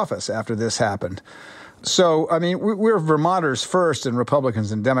leave office after this happened. So, I mean, we're Vermonters first and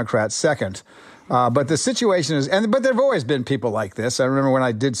Republicans and Democrats second. But the situation is, but there have always been people like this. I remember when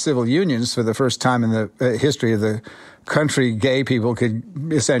I did civil unions for the first time in the history of the country, gay people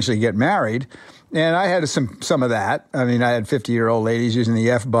could essentially get married. And I had some of that. I mean, I had 50-year-old ladies using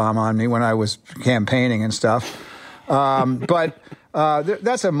the F-bomb on me when I was campaigning and stuff.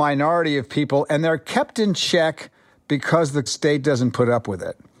 That's a minority of people, and they're kept in check because the state doesn't put up with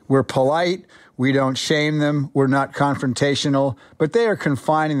it. We're polite. We don't shame them. We're not confrontational. But they are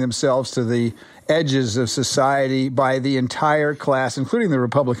confining themselves to the edges of society by the entire class, including the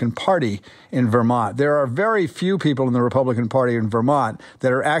Republican Party in Vermont. There are very few people in the Republican Party in Vermont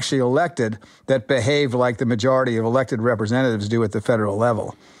that are actually elected that behave like the majority of elected representatives do at the federal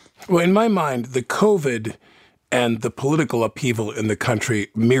level. Well, in my mind, the COVID and the political upheaval in the country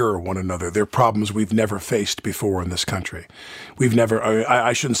mirror one another. They're problems we've never faced before in this country.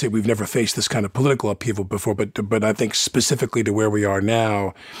 I shouldn't say we've never faced this kind of political upheaval before, but I think specifically to where we are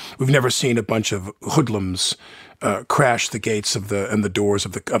now, we've never seen a bunch of hoodlums crash the gates and the doors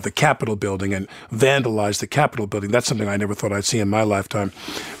of the Capitol building and vandalize the Capitol building. That's something I never thought I'd see in my lifetime.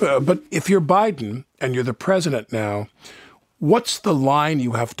 But if you're Biden and you're the president now, what's the line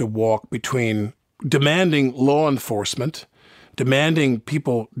you have to walk between demanding law enforcement, demanding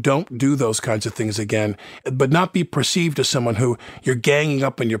people don't do those kinds of things again, but not be perceived as someone who you're ganging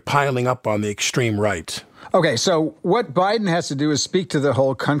up and you're piling up on the extreme right? Okay, so what Biden has to do is speak to the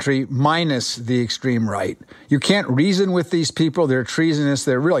whole country minus the extreme right. You can't reason with these people. They're treasonous.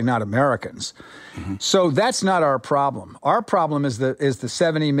 They're really not Americans. Mm-hmm. So that's not our problem. Our problem is the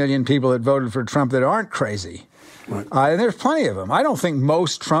 70 million people that voted for Trump that aren't crazy. Right. And there's plenty of them. I don't think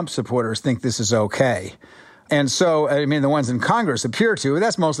most Trump supporters think this is okay. And so, I mean, the ones in Congress appear to.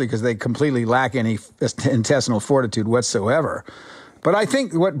 That's mostly because they completely lack any intestinal fortitude whatsoever. But I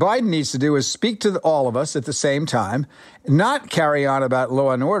think what Biden needs to do is speak to all of us at the same time, not carry on about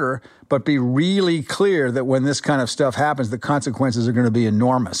law and order, but be really clear that when this kind of stuff happens, the consequences are going to be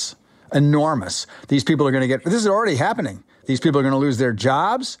enormous. Enormous. These people are going to get, this is already happening. These people are going to lose their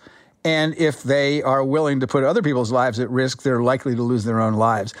jobs. And if they are willing to put other people's lives at risk, they're likely to lose their own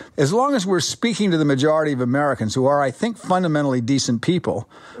lives. As long as we're speaking to the majority of Americans who are, I think, fundamentally decent people,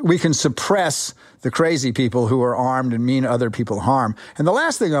 we can suppress the crazy people who are armed and mean other people harm. And the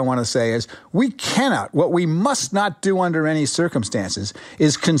last thing I want to say is we cannot, what we must not do under any circumstances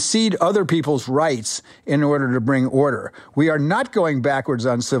is concede other people's rights in order to bring order. We are not going backwards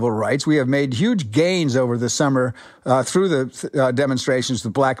on civil rights. We have made huge gains over the summer through the demonstrations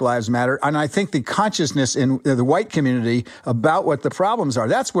of Black Lives Matter. And I think the consciousness in the white community about what the problems are,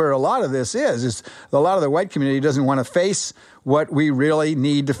 that's where a lot of this is a lot of the white community doesn't want to face what we really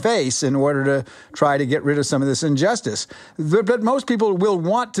need to face in order to try to get rid of some of this injustice. But most people will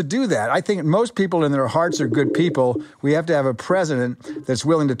want to do that. I think most people in their hearts are good people. We have to have a president that's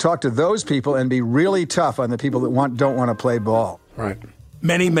willing to talk to those people and be really tough on the people that don't want to play ball. Right.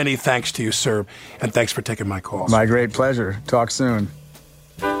 Many, many thanks to you, sir, and thanks for taking my calls. My great pleasure. Talk soon.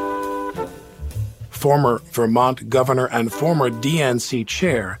 Former Vermont governor and former DNC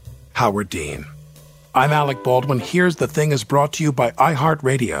chair, Howard Dean. I'm Alec Baldwin. Here's the Thing is brought to you by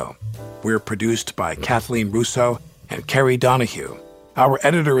iHeartRadio. We're produced by Kathleen Russo and Kerry Donahue. Our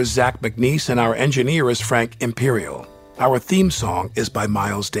editor is Zach McNeese, and our engineer is Frank Imperial. Our theme song is by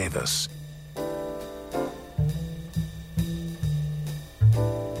Miles Davis.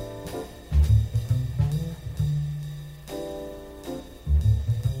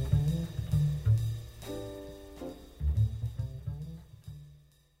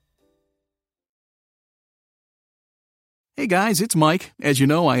 Hey guys, it's Mike. As you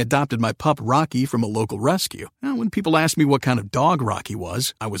know, I adopted my pup Rocky from a local rescue. Now, when people asked me what kind of dog Rocky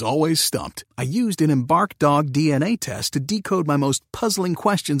was, I was always stumped. I used an Embark dog DNA test to decode my most puzzling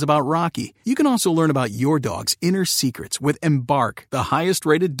questions about Rocky. You can also learn about your dog's inner secrets with Embark, the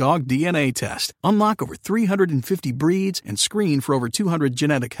highest-rated dog DNA test. Unlock over 350 breeds and screen for over 200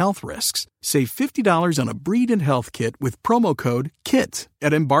 genetic health risks. Save $50 on a breed and health kit with promo code KIT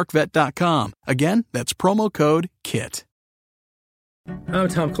at EmbarkVet.com. Again, that's promo code KIT. I'm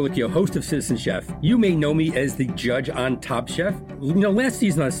Tom Colicchio, host of Citizen Chef. You may know me as the judge on Top Chef. Last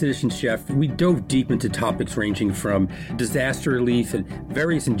season on Citizen Chef, we dove deep into topics ranging from disaster relief and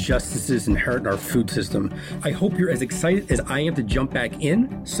various injustices inherent in our food system. I hope you're as excited as I am to jump back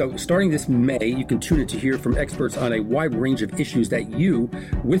in. So starting this May, you can tune in to hear from experts on a wide range of issues that you,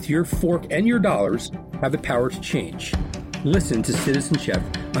 with your fork and your dollars, have the power to change. Listen to Citizen Chef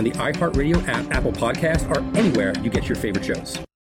on the iHeartRadio app, Apple Podcasts, or anywhere you get your favorite shows.